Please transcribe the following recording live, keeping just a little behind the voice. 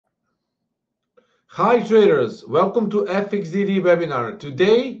Hi traders, welcome to FXDD webinar.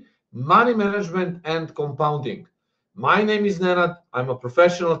 Today, money management and compounding. My name is Nenad. I'm a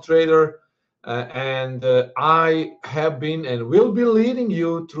professional trader and I have been and will be leading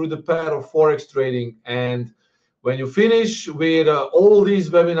you through the path of Forex trading. And when you finish with all these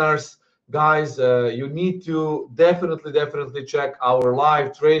webinars, guys, you need to definitely check our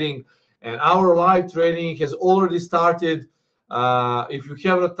live trading. And our live trading has already started. If you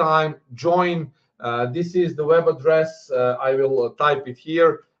have the time, join. This is the web address. I will type it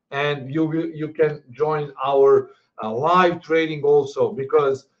here, and you can join our live trading also,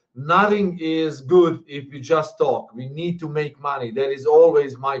 because nothing is good if we just talk. We need to make money. That is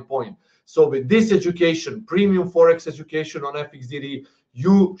always my point. So with this education, premium Forex education on FXDD,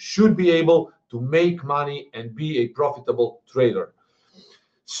 you should be able to make money and be a profitable trader.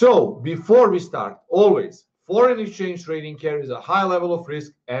 So before we start, always, foreign exchange trading carries a high level of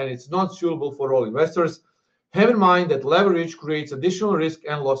risk and it's not suitable for all investors. Have in mind that leverage creates additional risk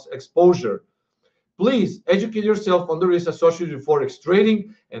and loss exposure. Please educate yourself on the risks associated with Forex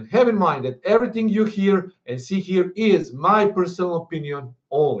trading and have in mind that everything you hear and see here is my personal opinion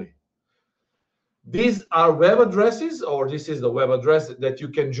only. These are web addresses, or this is the web address that you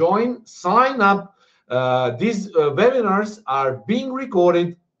can join. Sign up. These webinars are being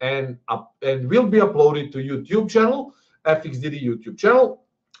recorded and will be uploaded to YouTube channel, FXDD YouTube channel.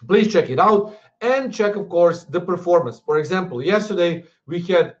 Please check it out and check, of course, the performance. For example, yesterday we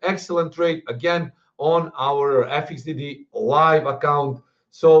had excellent trade again on our FXDD live account.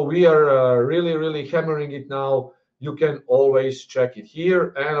 So we are really hammering it now. You can always check it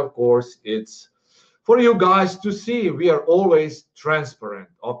here. And of course, it's for you guys to see. We are always transparent.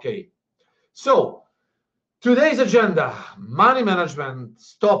 Okay. So today's agenda: money management,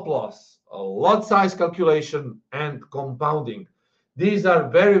 stop loss, lot size calculation, and compounding. These are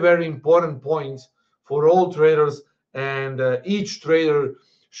very important points for all traders, and each trader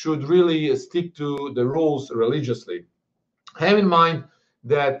should really stick to the rules religiously. Have in mind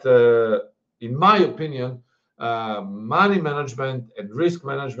that, in my opinion, money management and risk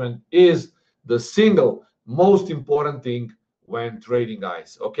management is the single most important thing when trading,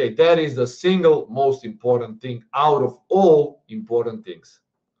 guys. Okay, that is the single most important thing out of all important things.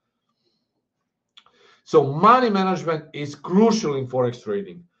 So money management is crucial in Forex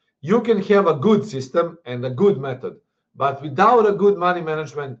trading. You can have a good system and a good method, but without a good money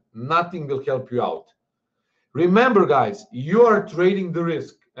management, nothing will help you out. Remember, guys, you are trading the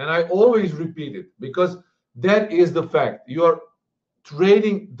risk, and I always repeat it because that is the fact. You are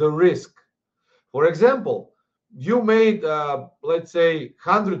trading the risk. For example, you made, let's say,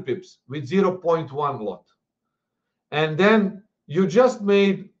 100 pips with 0.1 lot. And then you just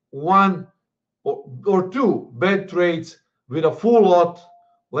made one or two bad trades with a full lot,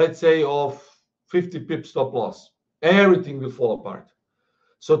 let's say, of 50 pips stop loss. Everything will fall apart.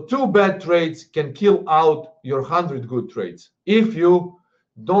 So two bad trades can kill out your 100 good trades if you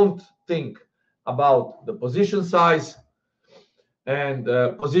don't think about the position size and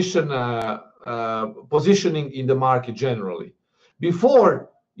positioning in the market generally. Before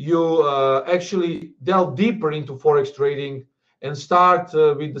you actually delve deeper into Forex trading and start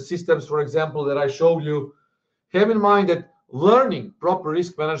with the systems, for example, that I showed you, have in mind that learning proper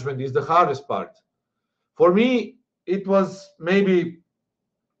risk management is the hardest part. For me, it was maybe,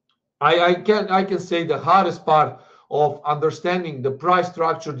 I can say, the hardest part of understanding the price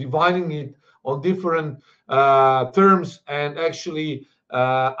structure, dividing it on different terms, and actually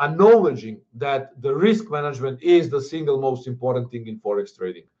acknowledging that the risk management is the single most important thing in Forex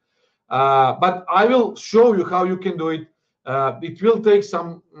trading. But I will show you how you can do it. It will take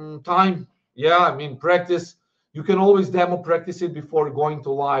some time. Yeah, I mean, practice. You can always demo practice it before going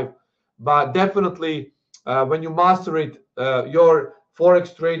to live. But definitely, when you master it, your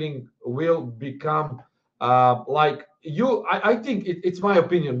Forex trading will become like you. I think it's my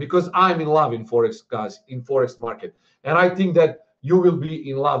opinion, because I'm in love in Forex, guys, in Forex market. And I think that you will be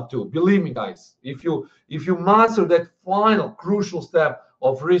in love too. Believe me, guys, if you master that final crucial step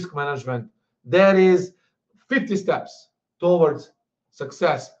of risk management, that is 50 steps towards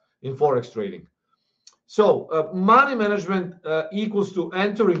success in Forex trading. So money management equals to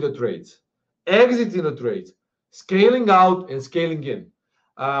entering the trades, exiting the trades, scaling out and scaling in.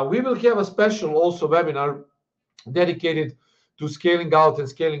 We will have a special also webinar dedicated to scaling out and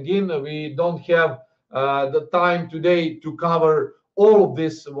scaling in. We don't have the time today to cover all of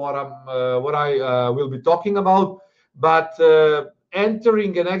this, what I will be talking about, but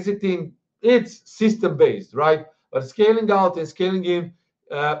entering and exiting, it's system based, right? But scaling out and scaling in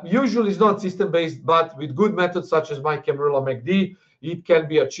usually is not system based, but with good methods such as my Camarilla MACD, it can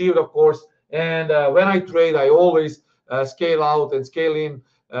be achieved, of course. And when I trade, I always scale out and scale in.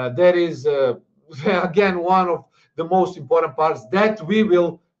 That is, again, one of the most important parts that we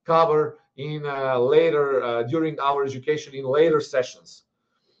will cover in later during our education in later sessions.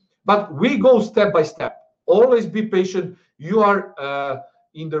 But we go step by step. Always be patient. You are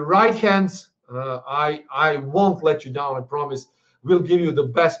in the right hands. I won't let you down. I promise. We'll give you the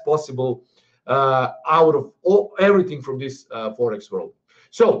best possible out of everything from this Forex world.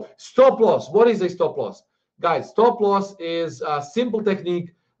 So stop loss. What is a stop loss? Guys, stop loss is a simple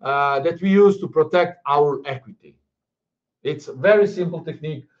technique that we use to protect our equity. It's a very simple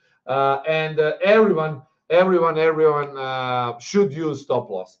technique, and everyone should use stop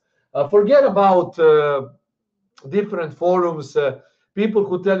loss. Forget about different forums, people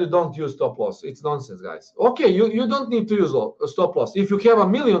who tell you don't use stop loss. It's nonsense, guys. Okay, you don't need to use a stop loss. If you have $1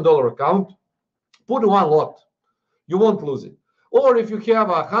 million account, put one lot. You won't lose it. Or if you have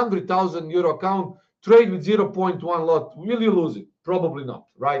a €100,000 account, trade with 0.1 lot. Will you lose it? Probably not,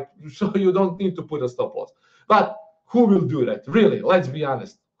 right? So you don't need to put a stop loss. But who will do that? Really, let's be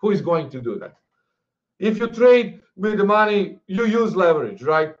honest. Who is going to do that? If you trade with the money, you use leverage,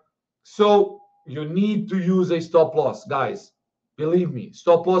 right? So you need to use a stop loss, guys. Believe me,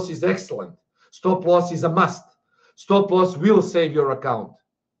 stop loss is excellent. Stop loss is a must. Stop loss will save your account.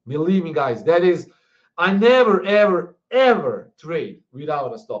 Believe me, guys, that is, I never, ever trade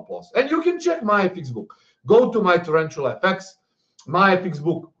without a stop loss. And you can check my FX book. Go to my Torrential FX, my FX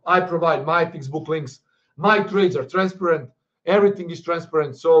book. I provide my FX book links. My trades are transparent. Everything is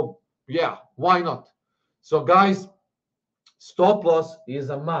transparent. So yeah, why not? So guys, stop loss is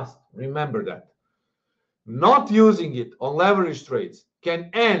a must. Remember that. Not using it on leverage trades can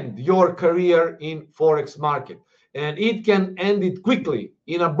end your career in Forex market. And it can end it quickly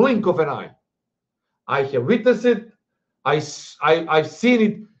in a blink of an eye. I have witnessed it. I've seen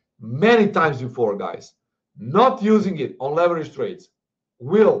it many times before, guys. Not using it on leverage trades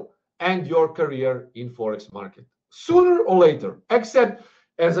will end your career in Forex market sooner or later. Except,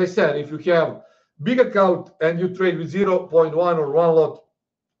 as I said, if you have big account and you trade with 0.1 or 1 lot,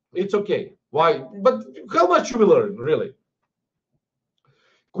 it's okay. Why? But how much you will earn, really?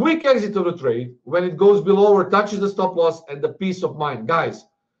 Quick exit of the trade when it goes below or touches the stop loss and the peace of mind. Guys,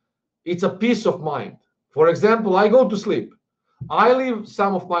 it's a peace of mind. For example, I go to sleep. I leave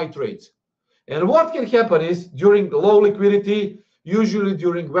some of my trades. And what can happen is during low liquidity, usually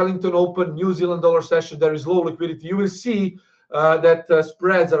during Wellington Open, New Zealand dollar session, there is low liquidity. You will see that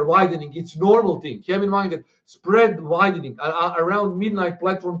spreads are widening. It's normal thing. Have in mind that spread widening around midnight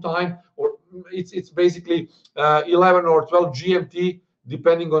platform time, or it's basically 11 or 12 GMT,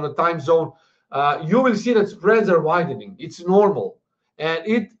 depending on the time zone. You will see that spreads are widening. It's normal, and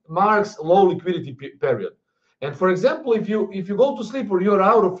it marks low liquidity period. And for example, if you go to sleep or you're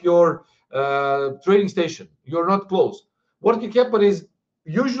out of your trading station, you're not close, what can happen is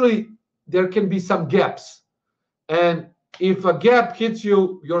usually there can be some gaps, and if a gap hits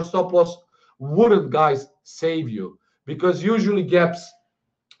you, your stop loss wouldn't, guys, save you, because usually gaps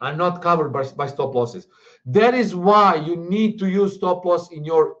are not covered by stop losses. That is why you need to use stop loss in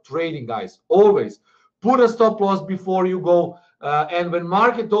your trading, guys. Always put a stop loss before you go, and when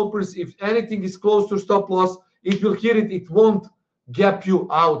market opens, if anything is close to stop loss, it will hit it. It won't gap you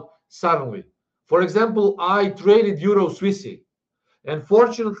out suddenly. For example, I traded Euro Swissy, and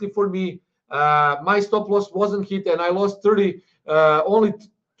fortunately for me, my stop loss wasn't hit, and I lost only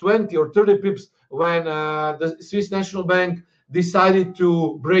 20 or 30 pips when the Swiss National Bank decided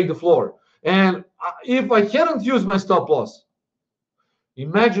to break the floor. And if I hadn't used my stop loss,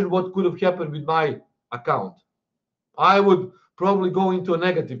 imagine what could have happened with my account. I would probably go into a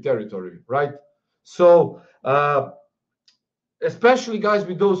negative territory, right? So especially, guys,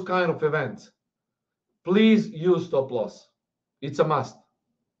 with those kind of events, please use stop loss. It's a must.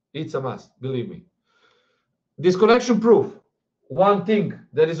 It's a must, believe me. Disconnection proof. One thing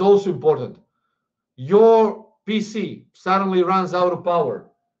that is also important. Your PC suddenly runs out of power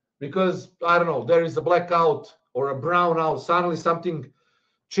because, I don't know, there is a blackout or a brownout. Suddenly something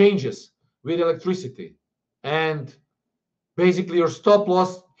changes with electricity. And basically your stop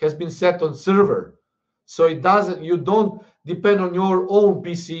loss has been set on server. So you don't depend on your own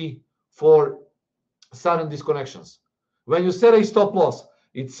PC for sudden disconnections. When you set a stop loss,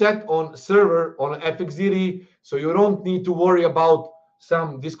 it's set on server on FXDD, so you don't need to worry about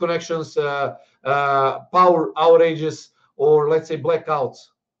some disconnections, power outages, or let's say blackouts.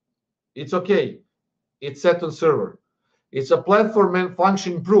 It's okay. It's set on server. It's a platform and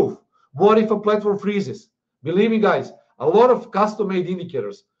function proof. What if a platform freezes? Believe me, guys, a lot of custom-made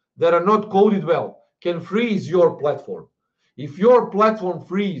indicators that are not coded well can freeze your platform. If your platform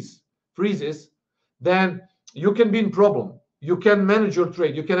freezes, freezes, then you can be in problem. You can manage your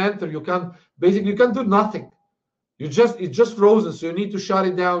trade. You can enter. You can basically, you can do nothing. It's just frozen, so you need to shut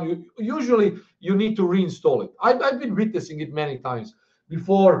it down. Usually you need to reinstall it. I've been witnessing it many times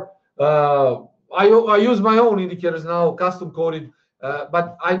before. I use my own indicators now, custom coded,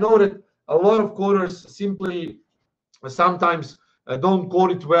 but I know that a lot of coders simply sometimes don't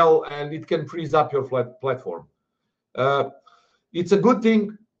code it well, and it can freeze up your platform. It's a good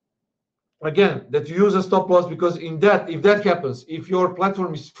thing, again, that you use a stop loss, because in that, if that happens, if your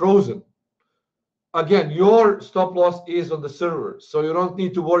platform is frozen, again, your stop loss is on the server, so you don't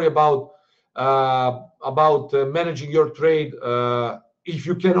need to worry about managing your trade if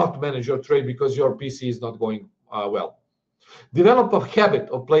you cannot manage your trade because your PC is not going well. Develop a habit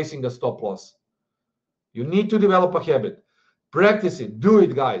of placing a stop loss. You need to develop a habit. Practice it. Do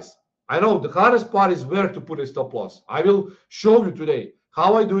it, guys. I know the hardest part is where to put a stop loss. I will show you today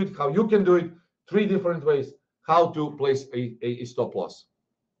how I do it, how you can do it, 3 different ways how to place a stop loss.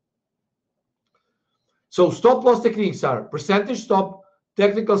 So stop loss techniques are percentage stop,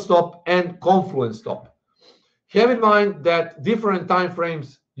 technical stop, and confluence stop. Have in mind that different time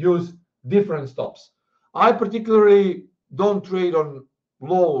frames use different stops. I particularly don't trade on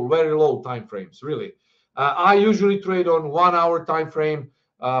low, very low time frames, really. I usually trade on 1 hour time frame,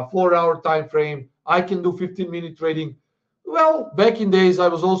 4 hour time frame. I can do 15-minute trading. Well, back in days, I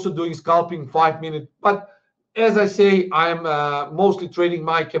was also doing scalping 5-minute. But as I say, I'm mostly trading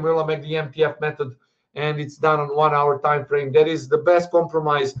my Camilla MACD MTF method, and it's done on 1 hour time frame. That is the best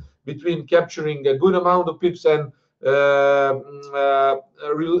compromise between capturing a good amount of pips and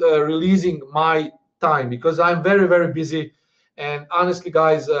releasing my time, because I'm very, very busy. And honestly,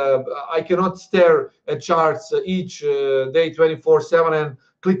 guys, I cannot stare at charts each day 24/7 and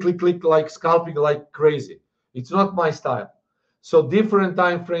click like scalping like crazy. It's not my style. So different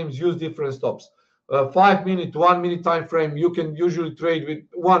time frames use different stops. 5-minute, 1-minute time frame, you can usually trade with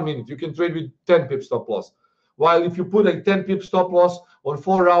 1 minute. You can trade with 10 pip stop loss. While if you put a 10 pip stop loss on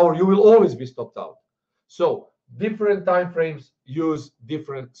 4 hour, you will always be stopped out. So different time frames use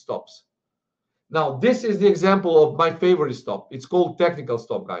different stops. Now, this is the example of my favorite stop. It's called technical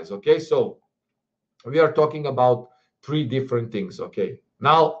stop, guys. Okay, so we are talking about 3 different things. Okay,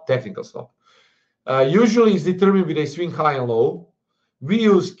 now technical stop. Usually it's determined with a swing high and low. We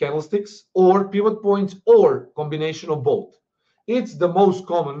use candlesticks or pivot points or combination of both. It's the most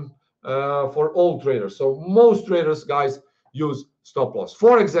common for all traders. So most traders, guys, use stop loss.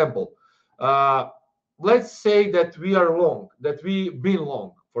 For example, let's say that we are long, that we've been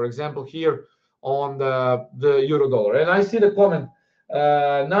long, for example, here on the euro dollar. And I see the comment,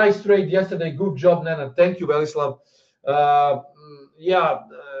 nice trade yesterday. Good job, Nenad. Thank you, Velislav.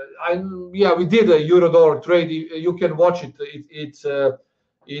 Yeah, we did a euro dollar trade. You can watch it.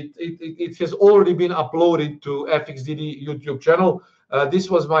 It has already been uploaded to FXDD YouTube channel. This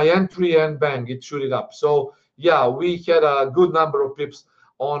was my entry, and bang, it shoot it up. So yeah, we had a good number of pips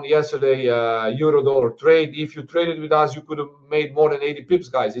on yesterday euro dollar trade. If you traded with us, you could have made more than 80 pips,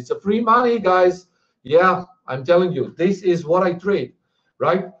 guys. It's a free money, guys. Yeah, I'm telling you, this is what I trade,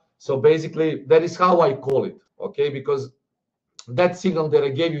 right? So basically, that is how I call it, okay? Because that signal that I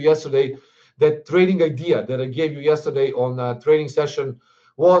gave you yesterday, that trading idea that I gave you yesterday on a trading session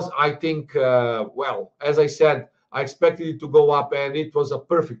was, I think, well, as I said, I expected it to go up, and it was a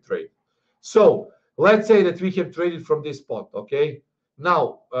perfect trade. So let's say that we have traded from this spot, okay?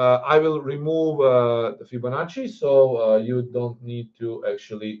 Now, I will remove the Fibonacci, so you don't need to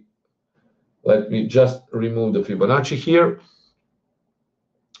actually, let me just remove the Fibonacci here.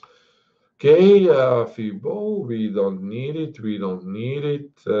 Okay, Fibo, we don't need it, we don't need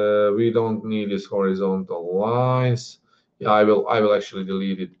it, we don't need these horizontal lines. Yeah, I will actually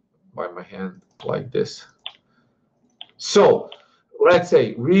delete it by my hand like this. So let's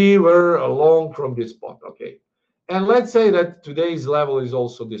say we were along from this spot, okay? And let's say that today's level is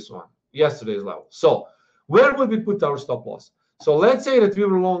also this one, yesterday's level. So where would we put our stop loss? So let's say that we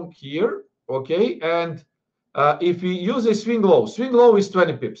were long here, okay? And if we use a swing low is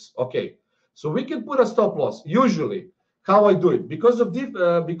 20 pips, okay? So we can put a stop loss. Usually, how I do it, because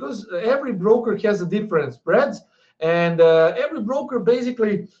every broker has a different spreads, and every broker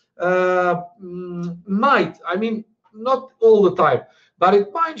basically might, I mean, not all the time, but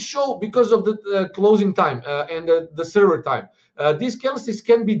it might show because of the closing time and the server time. These candlesticks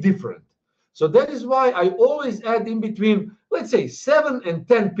can be different. So that is why I always add in between, let's say, 7 and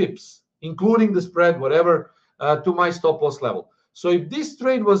 10 pips, including the spread, whatever, to my stop loss level. So if this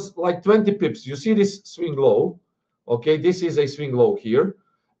trade was like 20 pips, you see this swing low, okay? This is a swing low here.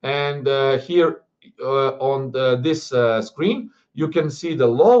 And here on this screen, you can see the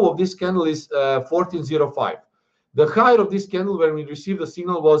low of this candle is 14.05. The high of this candle when we received the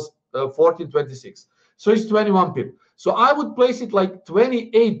signal was 14.26. So it's 21 pip. So I would place it like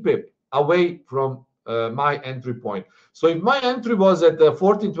 28 pip away from my entry point. So if my entry was at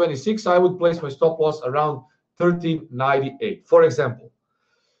 14.26, I would place my stop loss around 13.98, for example.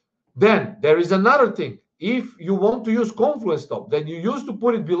 Then there is another thing. If you want to use confluence stop, then you used to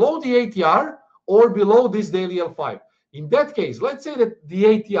put it below the ATR or below this daily L5. In that case, let's say that the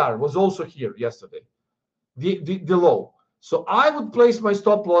ATR was also here yesterday, the low. So I would place my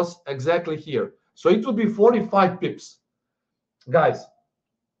stop loss exactly here. So it would be 45 pips. Guys,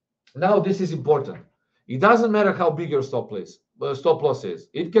 now this is important. It doesn't matter how big your stop loss is.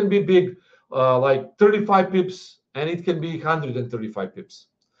 It can be big, like 35 pips, and it can be 135 pips.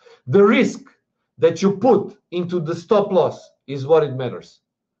 The risk that you put into the stop loss is what it matters.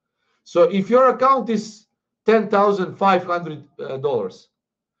 So if your account is $10,500,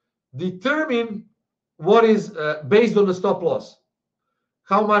 determine what is based on the stop loss.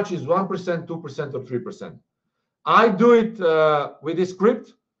 How much is 1%, 2%, or 3%? I do it with this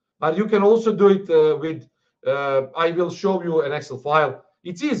script, but you can also do it with, I will show you an Excel file.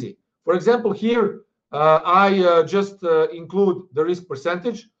 It's easy. For example, here, I just include the risk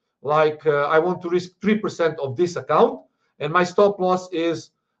percentage. Like I want to risk 3% of this account, and my stop loss is,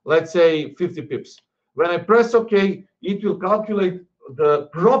 let's say, 50 pips. When I press OK, it will calculate the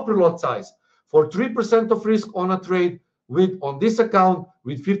proper lot size for 3% of risk on a trade on this account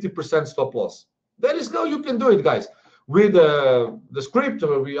with 50% stop loss. That is how you can do it, guys. With the script,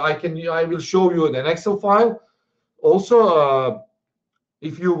 I will show you in an Excel file. Also,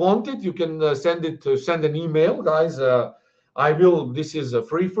 if you want it, you can send an email, guys. This is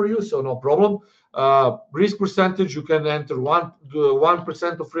free for you, so no problem. Risk percentage, you can enter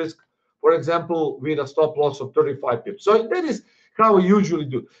 1% of risk, for example, with a stop loss of 35 pips. So that is how I usually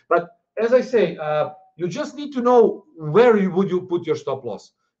do. But as I say, you just need to know where would you put your stop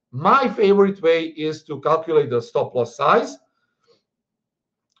loss. My favorite way is to calculate the stop loss size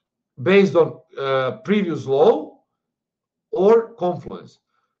based on previous low or confluence.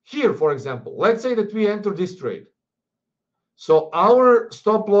 Here, for example, let's say that we enter this trade. So our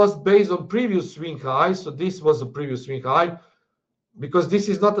stop loss based on previous swing high, so this was a previous swing high, because this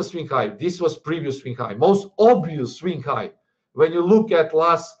is not a swing high, this was previous swing high, most obvious swing high. When you look at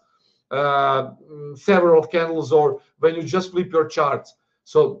last several candles, or when you just flip your charts.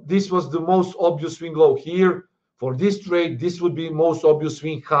 So this was the most obvious swing low here. For this trade, this would be most obvious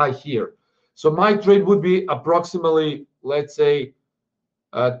swing high here. So my trade would be approximately, let's say,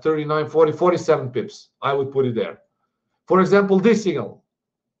 39, 40, 47 pips. I would put it there. For example, this signal,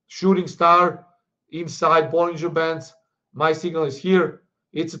 shooting star inside Bollinger Bands. My signal is here.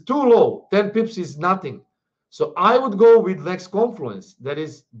 It's too low. 10 pips is nothing. So I would go with next confluence, that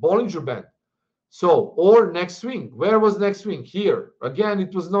is Bollinger Band. So, or next swing. Where was next swing? Here. Again,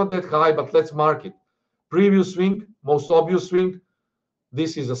 it was not that high, but let's mark it. Previous swing, most obvious swing.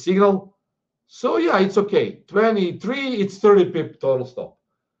 This is a signal. So yeah, it's okay. 23, it's 30 pip total stop.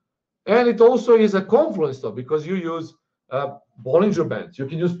 And it also is a confluence stop because you use Bollinger Bands. You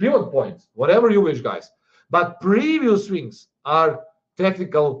can use pivot points, whatever you wish, guys. But previous swings are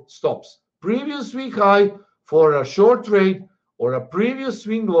technical stops. Previous swing high for a short trade, or a previous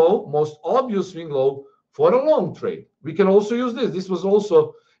swing low, most obvious swing low for a long trade. We can also use this. This was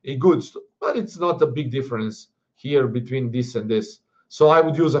also a good stop, but it's not a big difference here between this and this. So I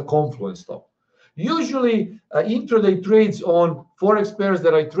would use a confluence stop. Usually intraday trades on Forex pairs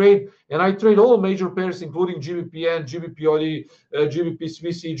that I trade, and I trade all major pairs, including GBPN, GBPOD, GBP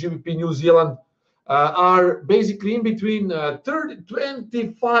Swissy, GBP New Zealand, are basically in between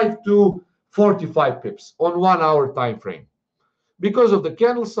 25 to 45 pips on 1 hour time frame. Because of the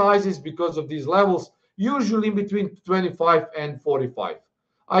candle sizes, because of these levels, usually in between 25 and 45.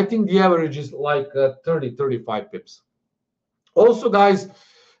 I think the average is like 30, 35 pips. Also, guys,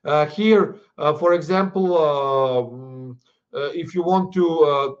 here, for example, if you want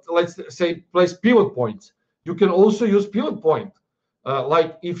to, let's say, place pivot points, you can also use pivot point.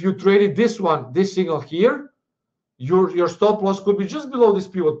 Like if you traded this one, this signal here, your stop loss could be just below this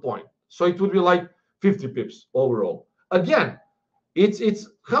pivot point. So it would be like 50 pips overall. Again, it's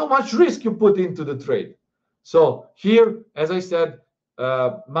how much risk you put into the trade. So here, as I said,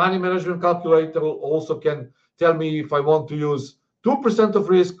 money management calculator also can tell me if I want to use 2% of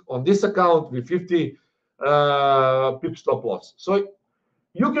risk on this account with 50 pip stop loss. So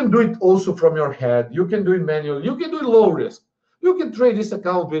you can do it also from your head. You can do it manually. You can do it low risk. You can trade this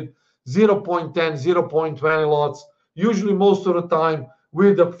account with 0.10, 0.20 lots, usually most of the time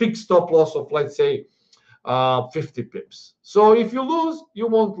with a fixed stop loss of, let's say, 50 pips. So if you lose, you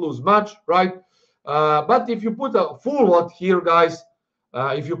won't lose much, right? But if you put a full lot here, guys,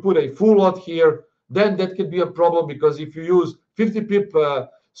 if you put a full lot here, then that could be a problem, because if you use 50 pip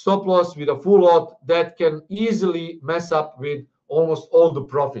stop loss with a full lot, that can easily mess up with almost all the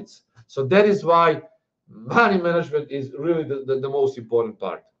profits. So that is why money management is really the most important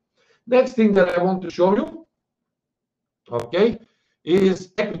part. Next thing that I want to show you, okay,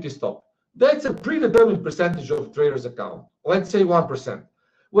 is equity stop. That's a predetermined percentage of traders' account. Let's say 1%.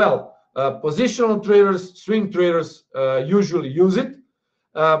 Well, positional traders, swing traders usually use it.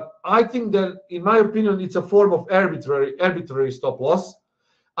 I think that, in my opinion, it's a form of arbitrary stop loss.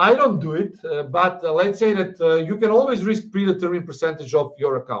 I don't do it, but let's say that you can always risk predetermined percentage of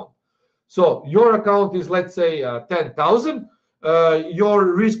your account. So your account is, let's say, 10,000.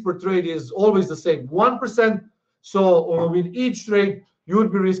 Your risk per trade is always the same, 1%. So with each trade, you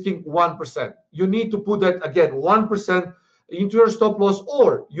would be risking 1%. You need to put that, again, 1% into your stop loss,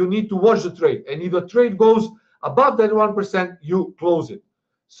 or you need to watch the trade. And if the trade goes above that 1%, you close it.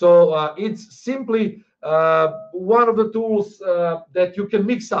 So it's simply one of the tools that you can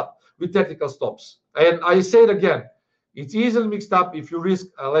mix up with technical stops. And I say it again, it's easily mixed up if you risk,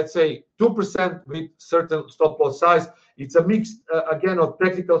 let's say, 2% with certain stop loss size. It's a mix, again, of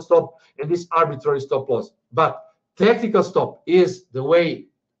technical stop and this arbitrary stop loss. But technical stop is the way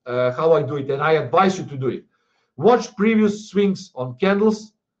how I do it, and I advise you to do it. Watch previous swings on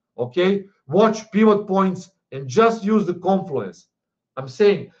candles, okay? Watch pivot points and just use the confluence. I'm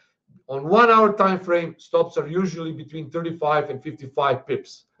saying on 1 hour time frame, stops are usually between 35 and 55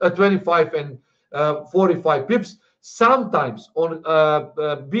 pips, 25 and 45 pips. Sometimes on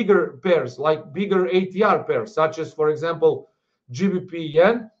bigger pairs, like bigger ATR pairs, such as, for example, GBP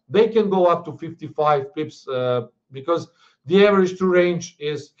yen, they can go up to 55 pips because the average true range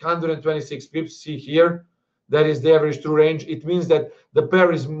is 126 pips. See here, that is the average true range. It means that the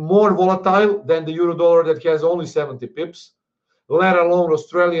pair is more volatile than the euro dollar that has only 70 pips, let alone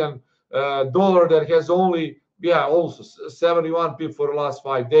Australian dollar that has only, also 71 pips for the last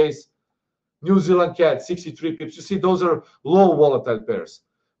 5 days. New Zealand CAD, 63 pips. You see, those are low volatile pairs.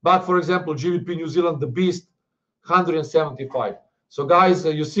 But for example, GBP New Zealand, the beast, 175. So guys,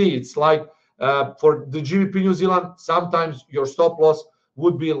 you see, it's like for the GBP New Zealand, sometimes your stop loss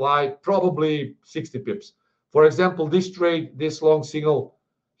would be like probably 60 pips. For example, this trade, this long signal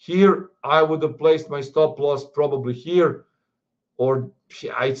here, I would have placed my stop loss probably here, or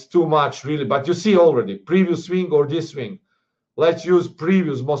it's too much really. But you see already, previous swing or this swing. Let's use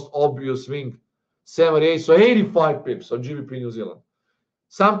previous most obvious swing, 78, so 85 pips on GBP New Zealand.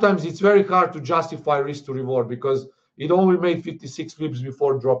 Sometimes it's very hard to justify risk to reward because it only made 56 pips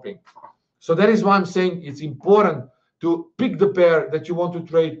before dropping. So that is why I'm saying it's important to pick the pair that you want to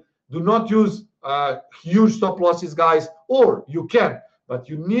trade. Do not use huge stop losses, guys, or you can, but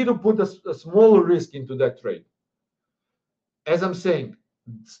you need to put a smaller risk into that trade. As I'm saying,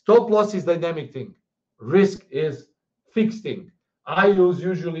 stop loss is dynamic thing. Risk is fixed thing. I use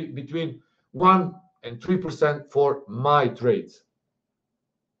usually between 1 and 3% for my trades.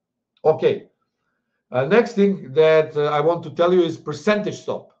 Okay. Next thing that I want to tell you is percentage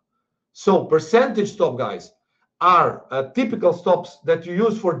stop. So percentage stop, guys, are typical stops that you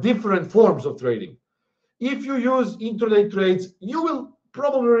use for different forms of trading. If you use intraday trades, you will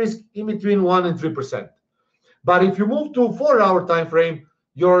probably risk in between 1 and 3%. But if you move to 4 hour time frame,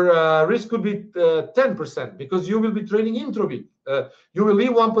 your risk could be 10% because you will be trading intraweek. You will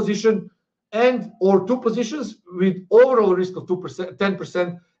leave one position and or two positions with overall risk of 2%,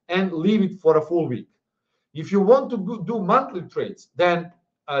 10%, and leave it for a full week. If you want to do monthly trades, then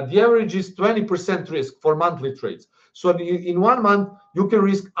the average is 20% risk for monthly trades. So in 1 month, you can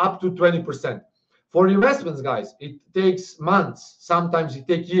risk up to 20%. For investments, guys, it takes months. Sometimes it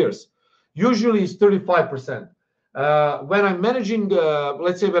takes years. Usually it's 35%. When I'm managing,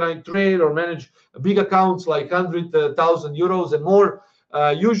 let's say when I trade or manage big accounts like 100,000 euros and more,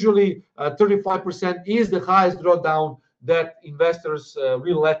 usually 35% is the highest drawdown that investors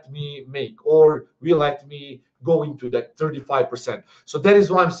will let me make or will let me go into that 35%. So that is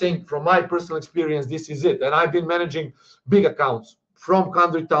why I'm saying from my personal experience, this is it. And I've been managing big accounts from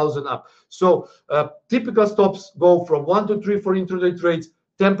 100,000 up. So typical stops go from 1 to 3 for intraday trades,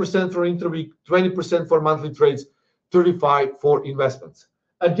 10% for intraweek, 20% for monthly trades, 35% for investments.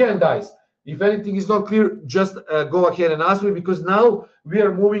 Again, guys, if anything is not clear, just go ahead and ask me, because now we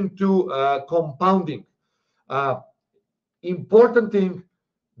are moving to compounding. Important thing,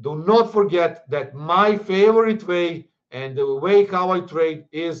 do not forget that my favorite way and the way how I trade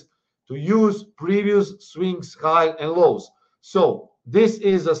is to use previous swings, high and lows. So this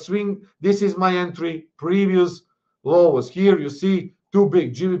is a swing. This is my entry. Previous low was here. You see, too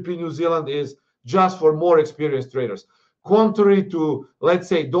big. GBP New Zealand is just for more experienced traders. Contrary to, let's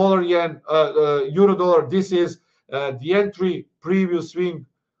say, dollar yen, euro dollar, this is the entry, previous swing.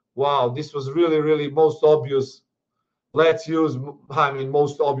 Wow, this was really most obvious. Let's use, I mean,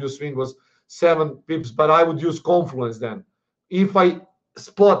 most obvious swing was 7 pips, but I would use confluence then. If I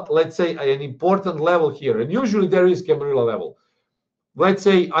spot, let's say, an important level here, and usually there is Camarilla level. Let's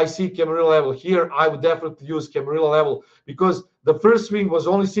say I see Camarilla level here, I would definitely use Camarilla level because the first swing was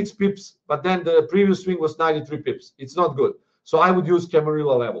only 6 pips, but then the previous swing was 93 pips. It's not good. So I would use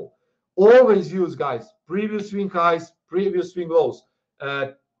Camarilla level. Always use, guys, previous swing highs, previous swing lows,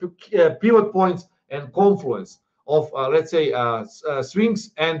 pivot points, and confluence of, let's say,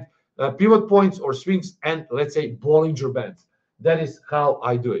 swings and pivot points or swings and, let's say, Bollinger Bands. That is how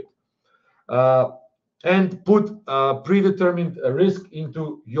I do it. And put predetermined risk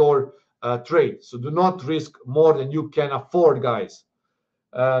into your trade. So do not risk more than you can afford, guys.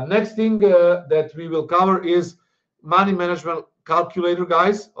 Next thing that we will cover is money management calculator,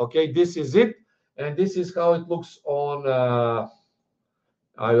 guys. Okay, this is it. And this is how it looks on,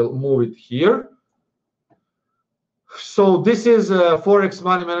 I will move it here. So this is a Forex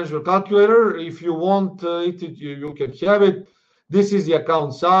money management calculator. If you want it, you can have it. This is the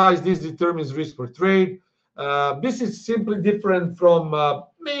account size. This determines risk per trade. This is simply different from,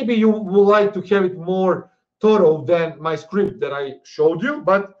 maybe you would like to have it more thorough than my script that I showed you,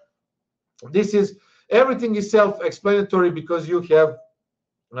 but this is, everything is self-explanatory because you have,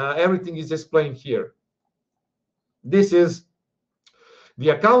 everything is explained here. This is the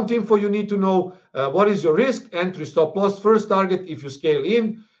account info you need to know. What is your risk, entry, stop loss, first target if you scale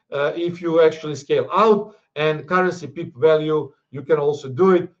in, if you actually scale out, and currency pip value. You can also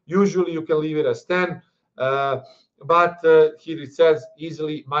do it. Usually you can leave it as 10, but here it says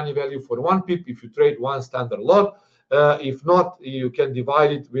easily money value for 1 pip if you trade 1 standard lot. If not, you can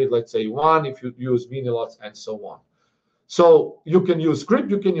divide it with, let's say, 1 if you use mini lots and so on. So you can use script,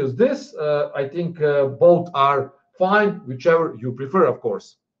 you can use this. I think both are fine, whichever you prefer, of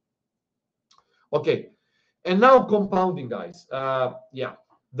course. Okay, and now compounding, guys. Yeah,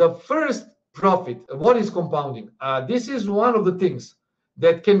 the first profit. What is compounding? This is one of the things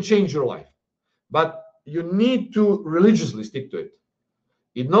that can change your life, but you need to religiously stick to it.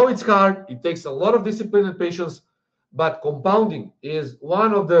 You know it's hard. It takes a lot of discipline and patience, but compounding is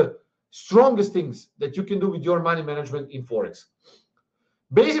one of the strongest things that you can do with your money management in Forex.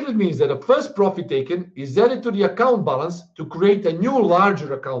 Basically, it means that the first profit taken is added to the account balance to create a new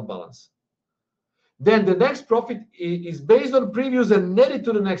larger account balance. Then the next profit is based on previous and netted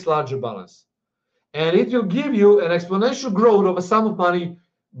to the next larger balance. And it will give you an exponential growth of a sum of money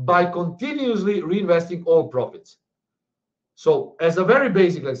by continuously reinvesting all profits. So as a very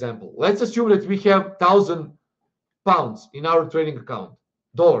basic example, let's assume that we have £1,000 in our trading account,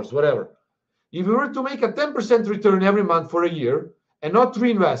 dollars, whatever. If we were to make a 10% return every month for a year and not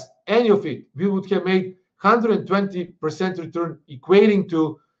reinvest any of it, we would have made 120% return, equating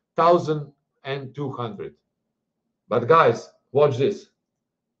to 1,200. But guys, watch this.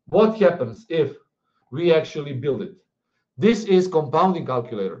 What happens if we actually build it? This is compounding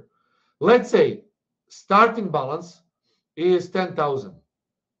calculator. Let's say starting balance is 10,000.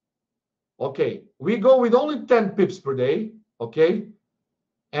 Okay, we go with only 10 pips per day, okay?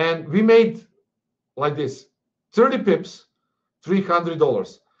 And we made like this, 30 pips,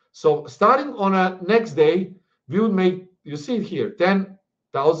 $300. So starting on a next day, we would make, you see it here,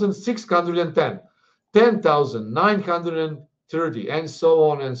 10,610, 10,930, and so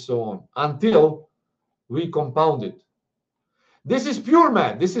on, until we compound it. This is pure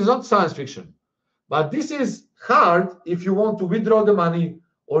math. This is not science fiction. But this is hard if you want to withdraw the money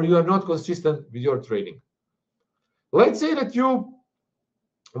or you are not consistent with your trading. Let's say that you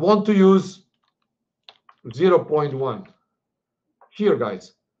want to use 0.1. Here,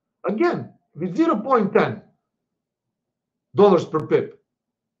 guys. Again, with 0.10 dollars per pip.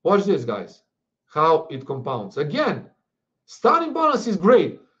 Watch this, guys, how it compounds. Again, starting balance is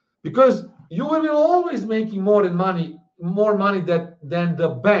great because you will always making more money than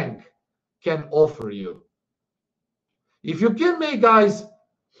the bank can offer you. If you can make, guys,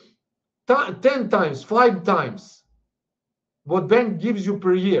 10 times, 5 times what bank gives you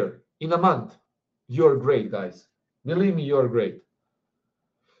per year in a month, you're great, guys. Believe me, you're great.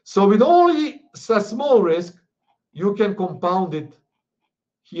 So with only a small risk, you can compound it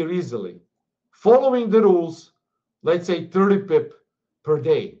here easily, following the rules, let's say 30 pip per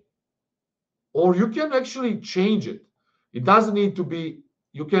day. Or you can actually change it. It doesn't need to be,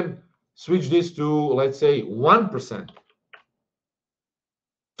 you can switch this to, let's say, 1%.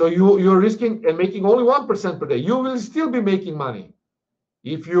 So you're risking and making only 1% per day. You will still be making money.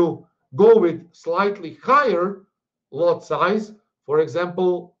 If you go with slightly higher lot size, for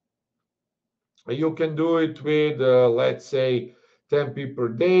example, you can do it with, let's say, 10 p per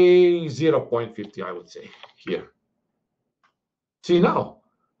day, 0.50, I would say, here. See now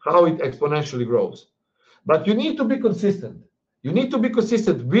how it exponentially grows. But you need to be consistent. You need to be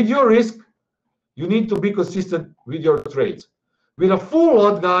consistent with your risk. You need to be consistent with your trades. With a full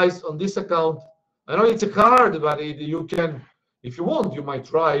lot, guys, on this account, I know it's hard, but you can, if you want, you might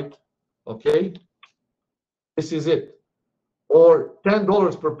try it. Okay, this is it. Or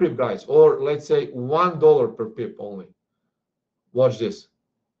 $10 per pip, guys, or let's say $1 per pip only. Watch this.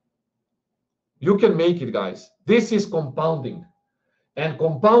 You can make it, guys. This is compounding. And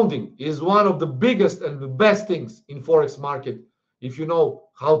compounding is one of the biggest and the best things in Forex market if you know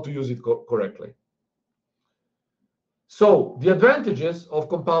how to use it correctly. So the advantages of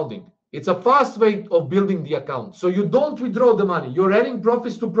compounding. It's a fast way of building the account. So you don't withdraw the money. You're adding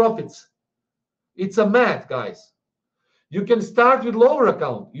profits to profits. It's a math, guys. You can start with lower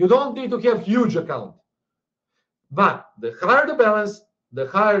account. You don't need to have huge account. But the higher the balance, the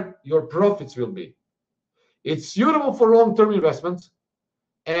higher your profits will be. It's suitable for long-term investments.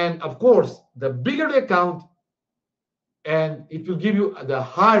 And of course, the bigger the account, and it will give you the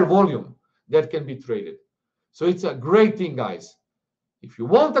higher volume that can be traded. So it's a great thing, guys. If you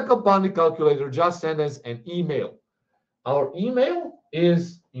want a compounding calculator, just send us an email. Our email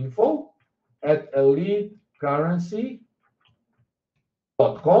is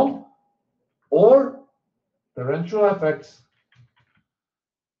info@elitecurrency.com or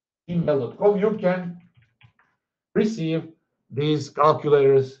torrentialfx@gmail.com. You can receive these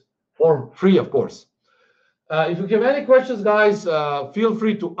calculators for free, of course. If you have any questions, guys, feel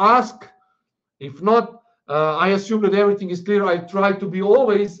free to ask. If not, I assume that everything is clear. I try to be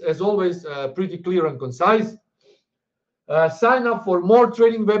always, as always, pretty clear and concise. Sign up for more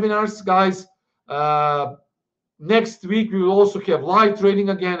trading webinars, guys. Next week, we will also have live trading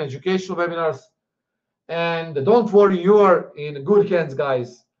again, educational webinars. And don't worry, you are in good hands,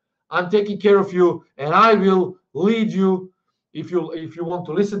 guys. I'm taking care of you, and I will lead you, if you want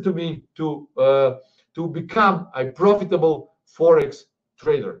to listen to me, to become a profitable Forex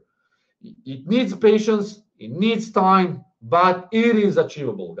trader. It needs patience, it needs time, but it is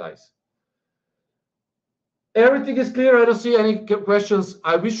achievable, guys. Everything is clear. I don't see any questions.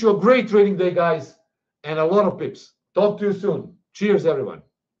 I wish you a great trading day, guys, and a lot of pips. Talk to you soon. Cheers, everyone.